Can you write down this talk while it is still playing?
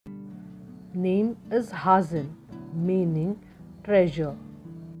Name is Hazin, meaning treasure.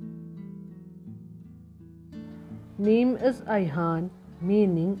 Name is Ayhan,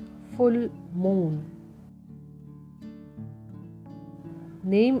 meaning full moon.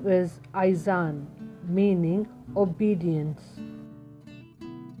 Name is Aizan, meaning obedience.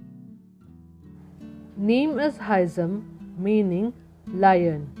 Name is Haizam, meaning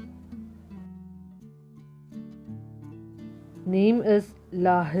lion. Name is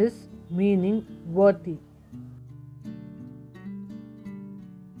Lahis, meaning worthy.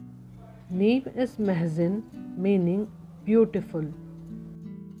 Name is Mehzin, meaning beautiful.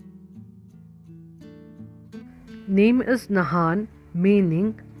 Name is Nahan,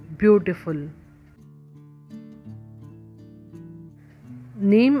 meaning beautiful.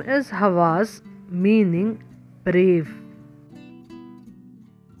 Name is Hawas, meaning brave.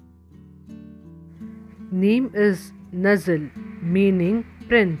 Name is Nazil, meaning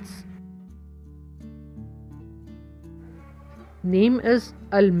prince. Name is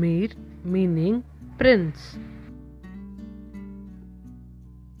Almir, meaning prince.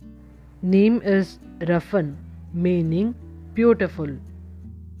 Name is Rafan, meaning beautiful.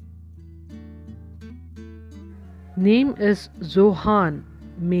 Name is Zohan,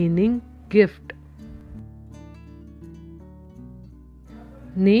 meaning gift.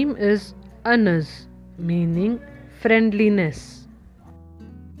 Name is Anas, meaning friendliness.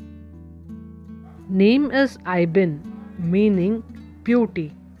 Name is Ibn, meaning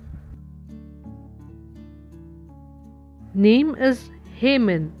beauty. Name is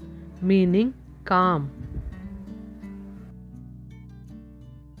Heman, meaning calm.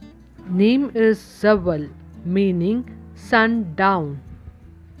 Name is Zawal, meaning sundown.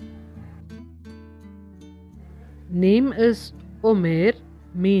 Name is Umair,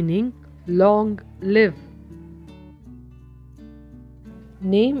 meaning long live.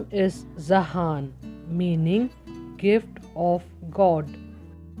 Name is Zahan, meaning gift of God.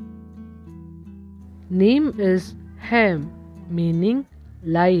 Name is Ham, meaning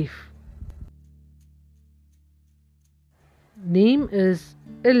life. Name is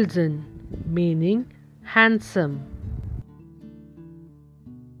Ilzan, meaning handsome.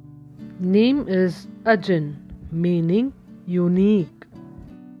 Name is Ajin, meaning unique.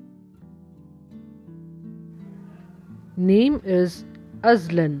 Name is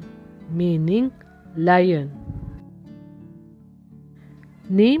Azlan, meaning lion.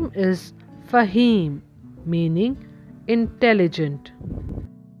 Name is Fahim, meaning intelligent.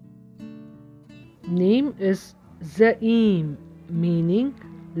 Name is Zaim, meaning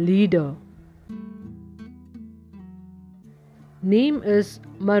leader. Name is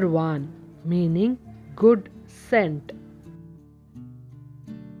Marwan, meaning good scent.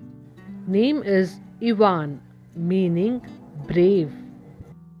 Name is Ivan, meaning brave.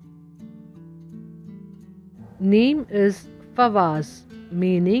 Name is Fawaz,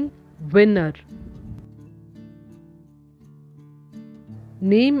 meaning winner.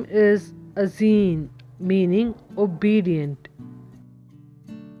 Name is Azin, meaning obedient.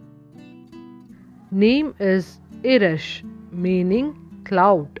 Name is Irash, meaning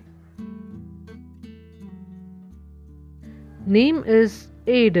cloud. Name is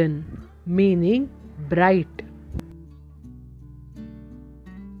Aiden, meaning bright.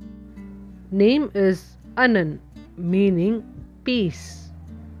 Name is Anan, meaning peace.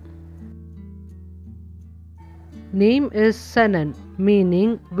 Name is Sanan,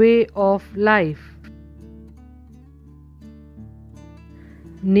 meaning way of life.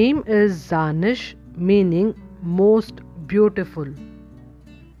 Name is Zanish, meaning most beautiful.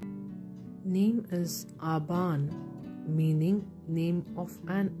 Name is Aban, meaning name of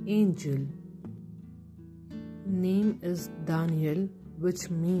an angel. Name is Daniel, which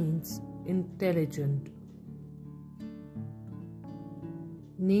means intelligent.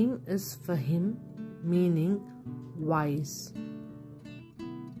 Name is Fahim, meaning wise.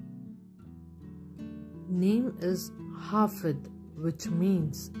 Name is Hafid, which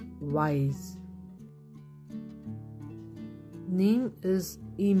means wise. Name is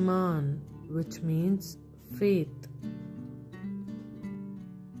Iman, which means faith.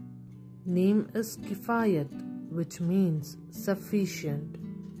 Name is Kifayat, which means sufficient.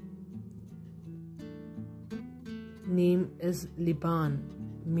 Name is Liban,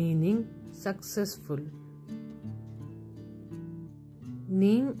 meaning successful.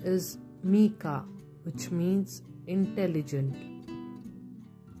 Name is Mika, which means intelligent.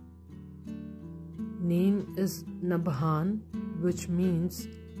 Name is Nabhan, which means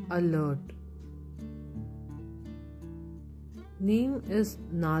alert. Name is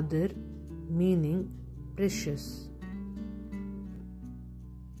Nadir, meaning precious.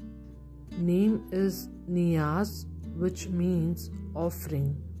 Name is Niyaz, which means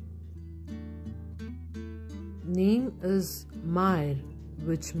offering. Name is Mair,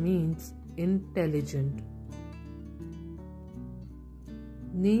 which means intelligent.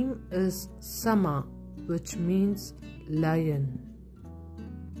 Name is Sama, which means lion.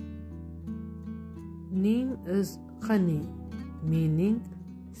 Name is Khani, meaning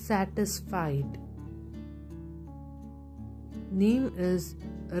satisfied. Name is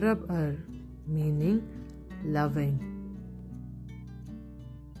Rab'ar, meaning loving.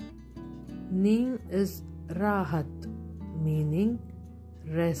 Name is Rahat, meaning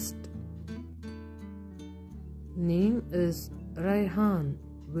rest. Name is Raihan,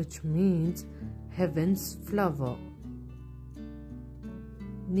 which means heaven's flower.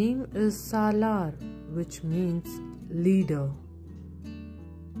 Name is Salar, which means leader.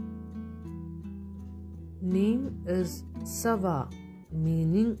 Name is Sawa,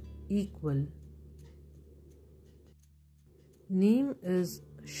 meaning equal. Name is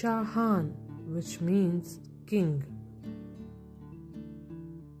Shahan, which means king.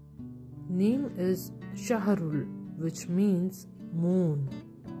 Name is Shahrul, which means moon.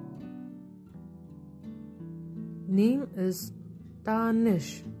 Name is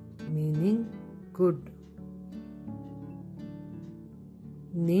Tanish, meaning good.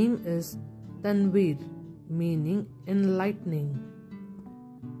 Name is Tanveer, meaning enlightening.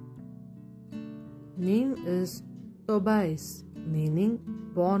 Name is Tobais, meaning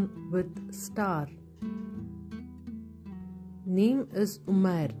born with star. Name is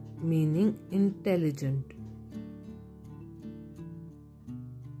Umair, meaning intelligent.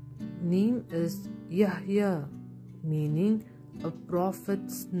 Name is Yahya, meaning a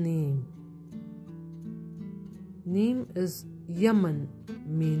prophet's name. Name is Yaman,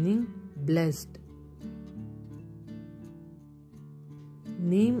 meaning blessed.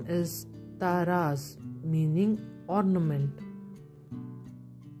 Name is Taraz, meaning ornament.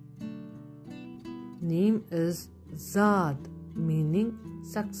 Name is Zad, meaning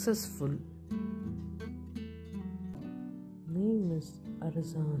successful. Name is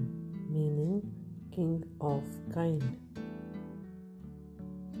Arzan, meaning king of kind.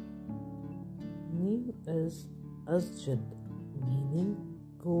 Name is Asjad, meaning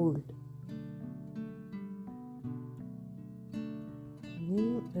gold.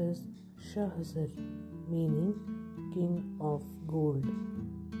 Name is Shahzar, meaning king of gold.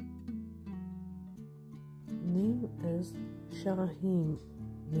 Name is Shahim,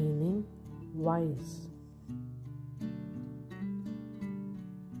 meaning wise.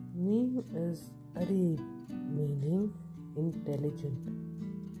 Name is Arib, meaning intelligent.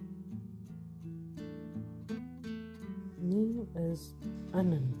 Name is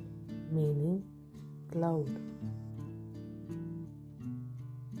Anan, meaning cloud.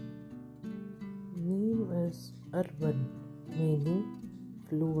 Name is Arban, meaning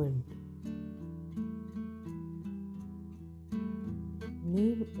fluent.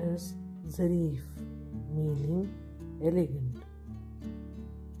 Name is Zarif, meaning elegant.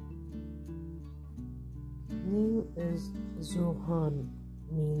 Name is Zohan,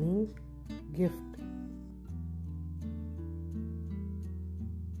 meaning gift.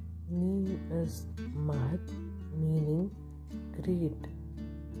 Name is Mahd, meaning great.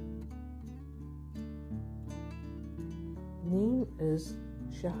 Name is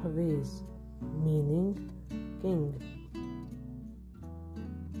Shahwez, meaning king.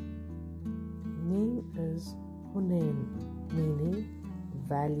 Name is Hunain, meaning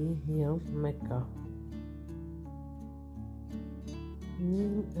valley near Mecca.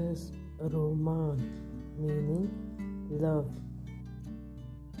 Name is Roman, meaning love.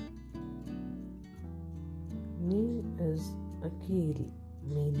 Name is Akil,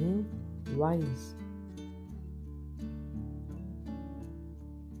 meaning wise.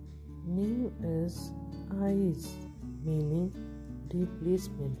 Name is Ais, meaning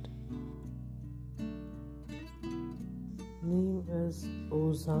replacement. Name is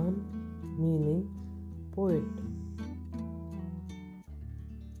Ozan, meaning poet.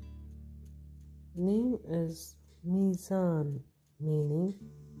 Name is Mizan, meaning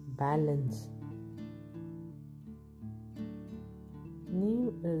balance.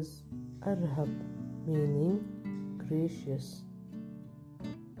 Name is Arhab, meaning gracious.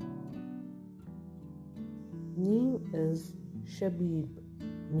 Name is Shabib,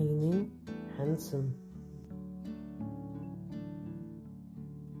 meaning handsome.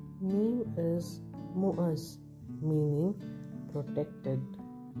 Name is Mu'az, meaning protected.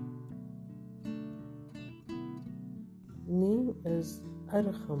 Name is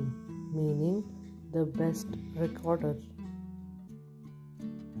Arham, meaning the best recorder.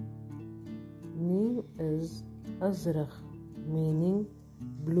 Name is Azraq, meaning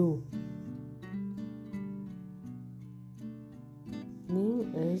blue.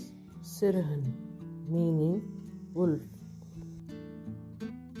 Name is Sirhan, meaning wolf.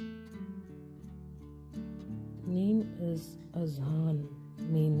 Name is Azhan,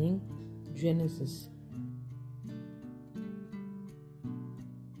 meaning Genesis.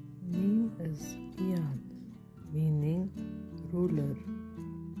 Name is Iyad, meaning ruler.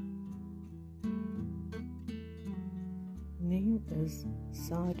 Name is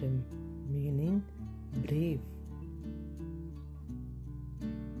Sarim, meaning brave.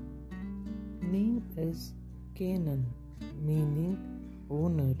 Name is Canaan, meaning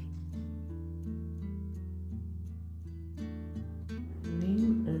owner.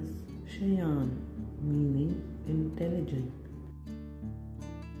 Name is Shayan, meaning intelligent.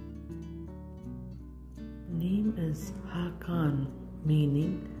 Name is Hakan,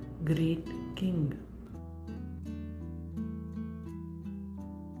 meaning great king.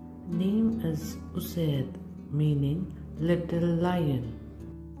 Name is Usaid, meaning little lion.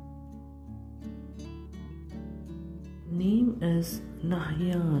 Name is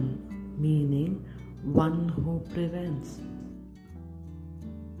Nahyan, meaning one who prevents.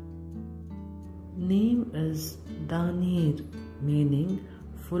 Name is Danir, meaning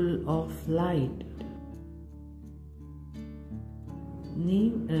full of light.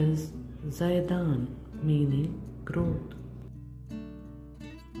 Name is Zaidan, meaning growth.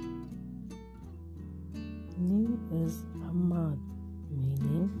 Name is Hamad,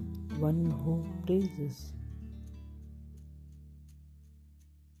 meaning one who praises.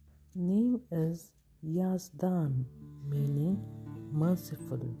 Name is Yazdan, meaning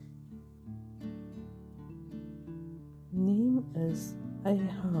merciful. Name is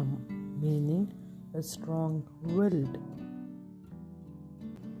Ayham, meaning strong-willed.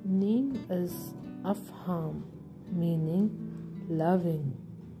 Name is Afham, meaning loving.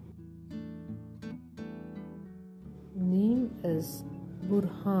 Name is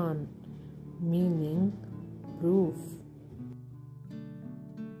Burhan, meaning proof.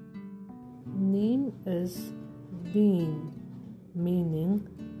 Name is Deen, meaning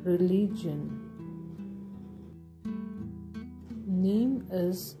religion. Name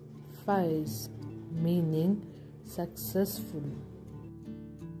is Faiz, meaning successful.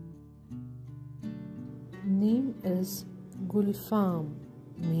 Name is Gulfam,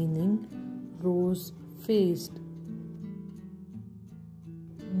 meaning rose-faced.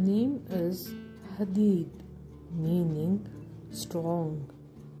 Name is Hadid, meaning strong.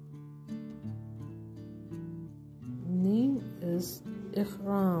 Name is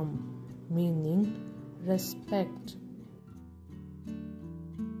Ikram, meaning respect.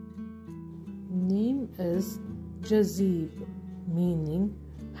 Name is Jazib, meaning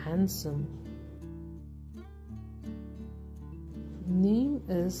handsome. Name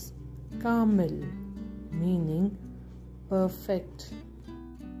is Kamil, meaning perfect.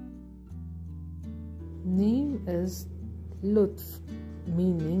 Name is Lutf,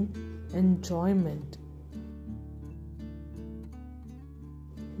 meaning enjoyment.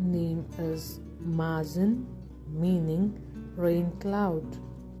 Name is Mazin, meaning rain cloud.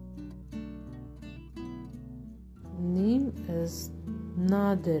 Name is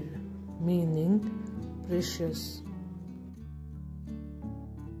Nadir, meaning precious.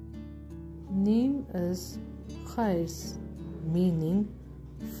 Name is Khais, meaning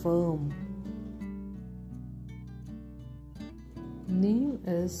firm. Name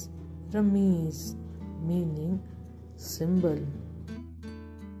is Ramiz, meaning symbol.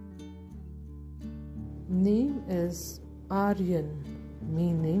 Name is Aryan,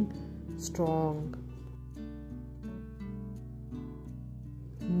 meaning strong.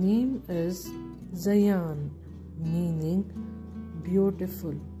 Name is Zayan, meaning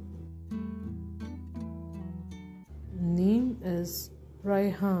beautiful. Name is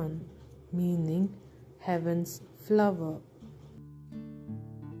Raihan, meaning heaven's flower.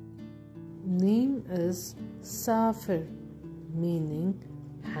 Name is Safir, meaning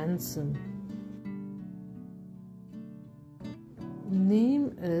handsome.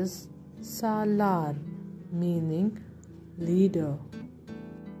 Name is Salar, meaning leader.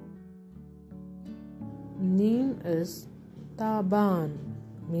 Name is Taban,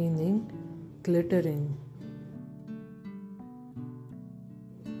 meaning glittering.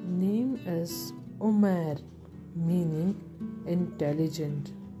 Name is Umair, meaning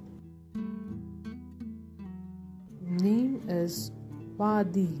intelligent. Name is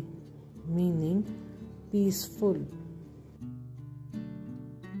Wadi, meaning peaceful.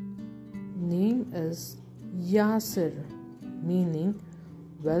 Name is Yasir, meaning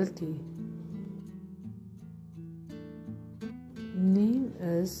wealthy. Name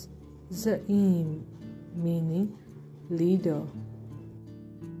is Zaim, meaning leader.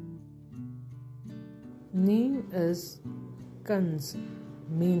 Name is Kanz,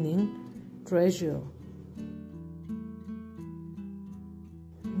 meaning treasure.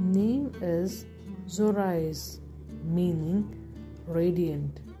 Name is Zorais, meaning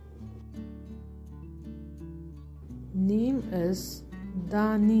radiant. Name is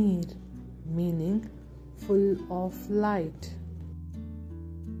Danir, meaning full of light.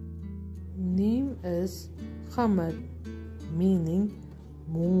 Name is Khamar, meaning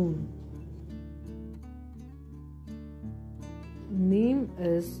moon. Name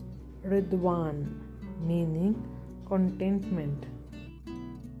is Ridwan, meaning contentment.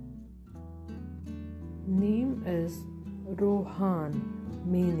 Name is Rohan,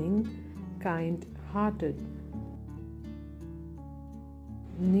 meaning kind-hearted.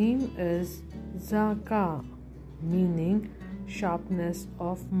 Name is Zaka, meaning sharpness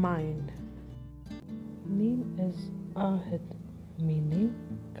of mind. Name is Ahad, meaning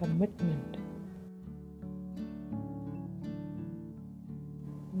commitment.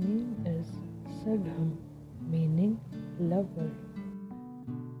 Name is Sagham, meaning lover.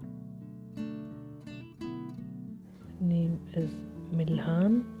 Name is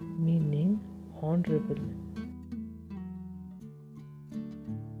Milhan, meaning honorable.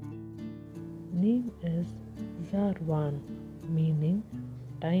 Name is Zarwan, meaning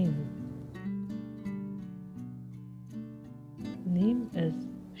time. Name is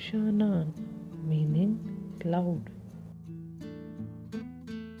Shanan, meaning cloud.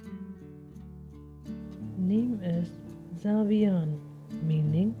 Name is Zavian,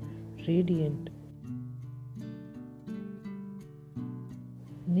 meaning radiant.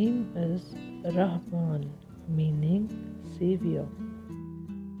 Name is Rahman, meaning savior.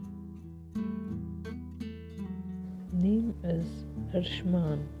 Name is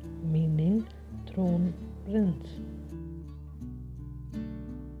Arshman, meaning throne prince.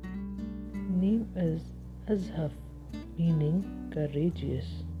 Name is Azhaf, meaning courageous.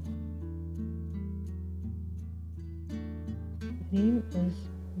 Name is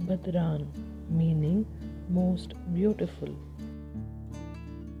Badran, meaning most beautiful.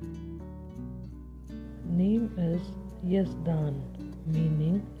 Name is Yazdan,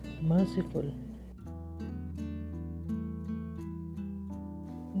 meaning merciful.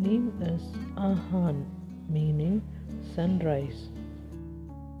 Name is Ahan, meaning sunrise.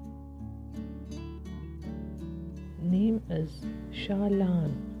 Name is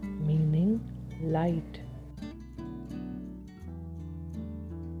Shalan, meaning light.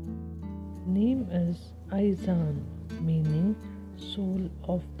 Name is Aizan, meaning soul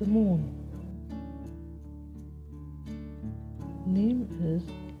of the moon. Name is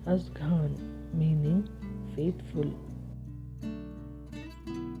Azghan, meaning faithful.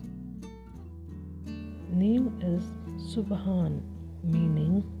 Name is Subhan,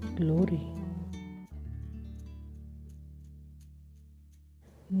 meaning glory.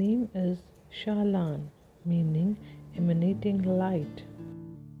 Name is Shalan, meaning emanating light.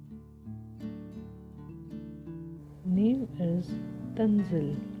 Name is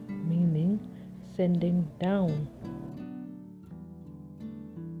Tanzil, meaning sending down.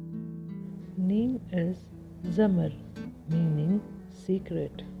 Name is Zamar, meaning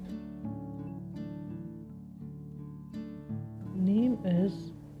secret. Name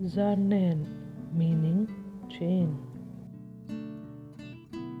is Zarnan, meaning chain.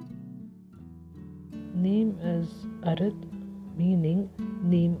 Name is Arad, meaning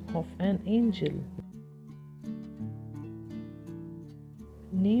name of an angel.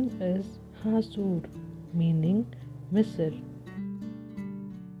 Name is Hasur, meaning Misr.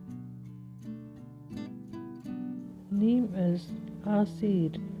 Name is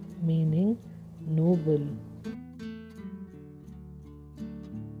Asir, meaning noble.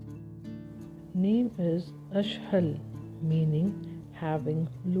 Name is Ashhal, meaning having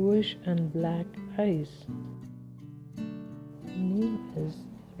bluish and black eyes. Name is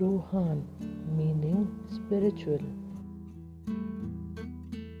Rohan, meaning spiritual.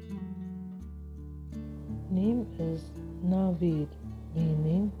 Name is Naveed,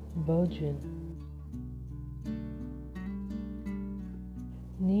 meaning virgin.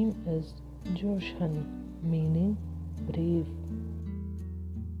 Name is Joshan, meaning brave.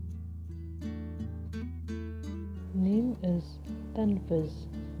 Name is Tanfiz,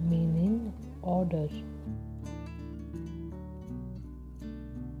 meaning order.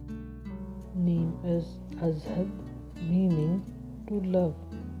 Name is Azhab, meaning to love.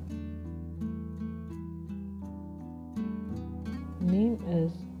 Name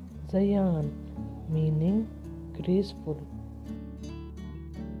is Zayan, meaning graceful.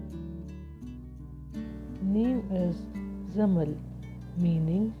 Neem is Zamal,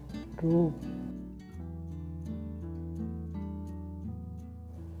 meaning robe.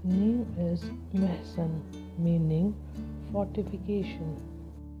 Neem is Mehsan, meaning fortification.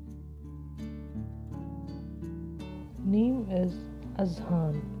 Neem is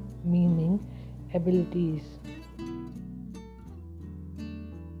Azhan, meaning abilities.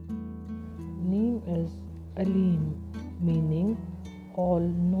 Neem is Alim, meaning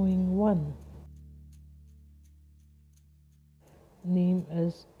all-knowing one. Neem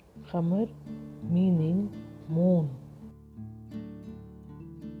is Qamar, meaning moon.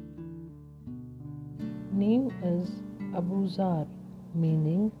 Neem is Abu Zar,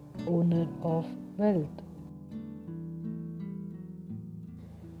 meaning owner of wealth.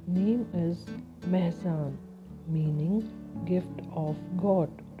 Neem is Mehsan, meaning gift of God.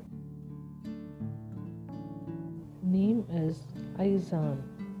 Neem is Aizan,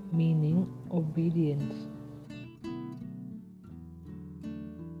 meaning obedience.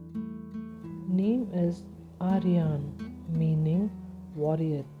 Neem is Aryan, meaning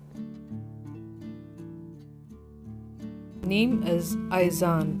warrior. Neem is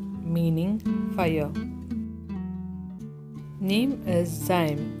Aizan, meaning fire. Neem is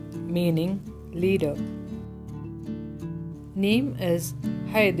Zaim, meaning leader. Neem is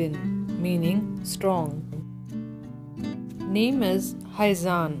Haydin, meaning strong. Neem is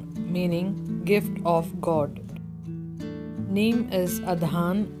Haizan, meaning gift of God. Neem is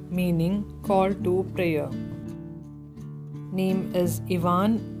Adhan, meaning call to prayer. Neem is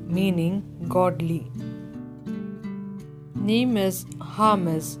Ivan, meaning godly. Neem is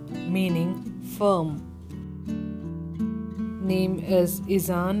Hamiz, meaning firm. Neem is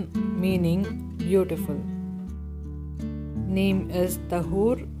Izan, meaning beautiful. Neem is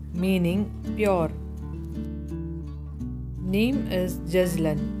Tahur, meaning pure. Neem is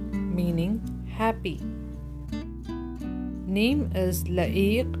Jazlan, meaning happy. Neem is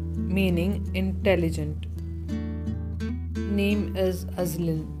La'iq, meaning intelligent. Neem is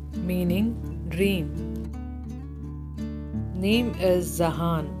Azlin, meaning dream. Neem is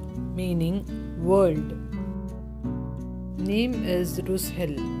Zahan, meaning world. Neem is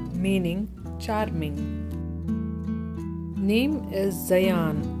Rushil, meaning charming. Neem is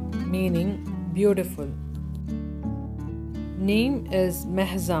Zayan, meaning beautiful. Neem is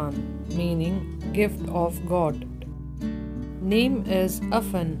Mehzan, meaning gift of God. Neem is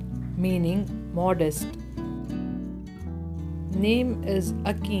Afan, meaning modest. Neem is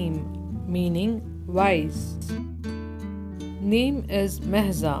Akim, meaning wise. Neem is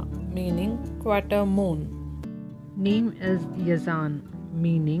Mehza, meaning quarter moon. Neem is Yazan,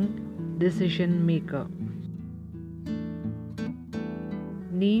 meaning decision maker.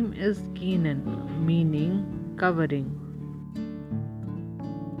 Neem is Kenan, meaning covering.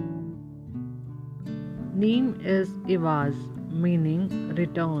 Neem is Iwaz, meaning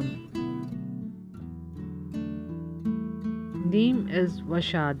return. Neem is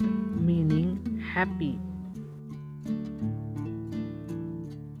Washad, meaning happy.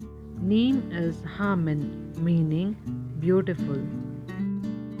 Neem is Hamin, meaning beautiful.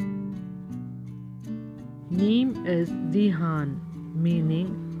 Neem is Dihan,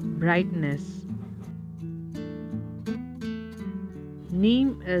 meaning brightness.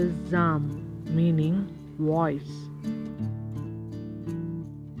 Neem is Zam, meaning voice.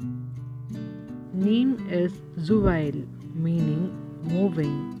 Neem is Zuwail, meaning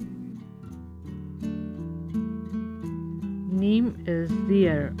moving. Neem is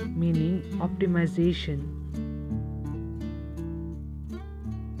Zir, meaning optimization.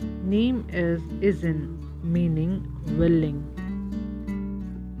 Neem is Izin, meaning willing.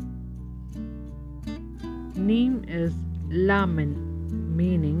 Neem is Lamin,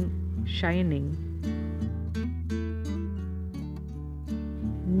 meaning shining.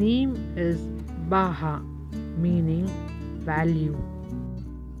 Neem is Baha, meaning value.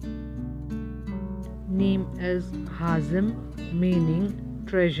 Neem is Hazim, meaning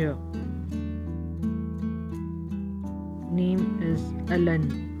treasure. Neem is Alan,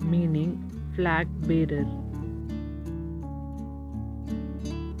 meaning flag bearer.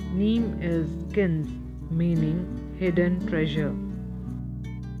 Neem is Kinz, meaning hidden treasure.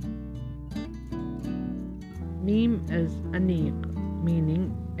 Neem is Aniq,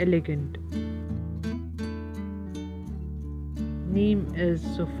 meaning elegant. Neem is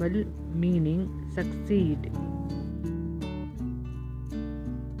Sufal, meaning succeed.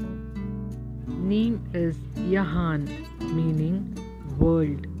 Neem is Yahan, meaning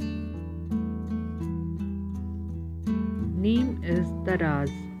world. Neem is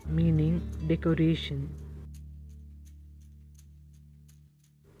Taraz, meaning decoration.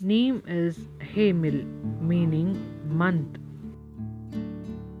 Neem is Hamil, meaning month.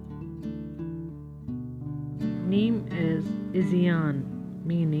 Neem is Isian,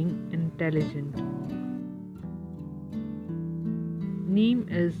 meaning intelligent. Neem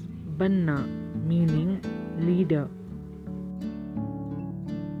is Banna, meaning leader.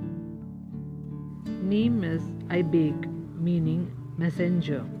 Neem is Ibek, meaning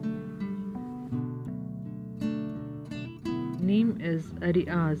messenger. Neem is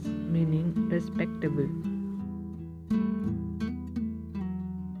Ariaz, meaning respectable.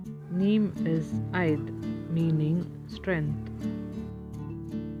 Neem is Aid, meaning strength.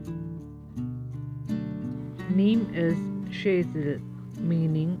 Neem is Shazil,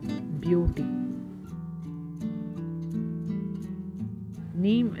 meaning beauty.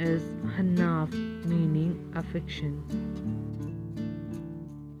 Neem is Hanaf, meaning affection.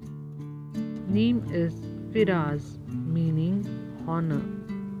 Neem is Firaz, meaning honor.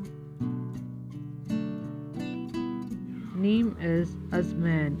 Neem is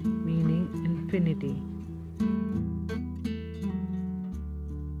Azman, meaning infinity.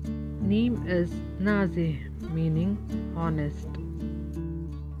 Neem is Nazih, meaning honest.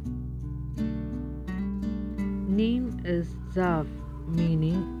 Neem is Zaf,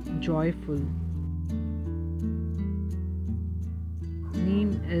 meaning joyful.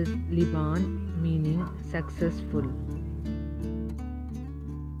 Neem is Liban, meaning successful.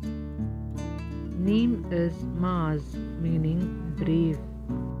 Neem is Maz, meaning brave.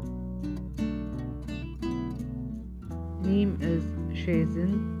 Neem is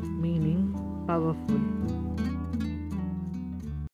Shazin, meaning powerful.